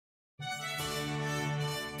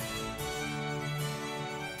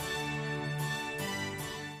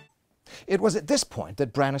It was at this point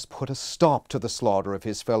that Brannis put a stop to the slaughter of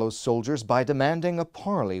his fellow soldiers by demanding a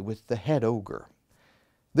parley with the head ogre.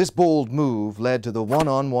 This bold move led to the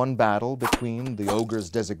one-on-one battle between the ogre's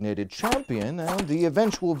designated champion and the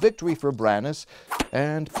eventual victory for Brannis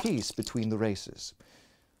and peace between the races.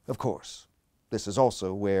 Of course, this is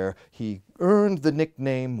also where he earned the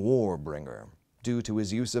nickname Warbringer, due to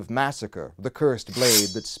his use of massacre, the cursed blade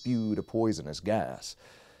that spewed a poisonous gas.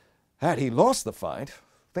 Had he lost the fight,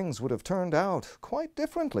 things would have turned out quite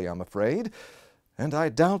differently, I'm afraid, and I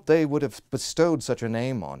doubt they would have bestowed such a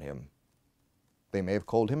name on him. They may have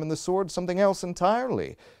called him and the sword something else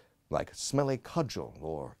entirely, like Smelly Cudgel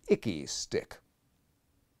or Icky Stick.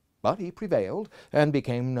 But he prevailed and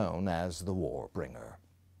became known as the Warbringer.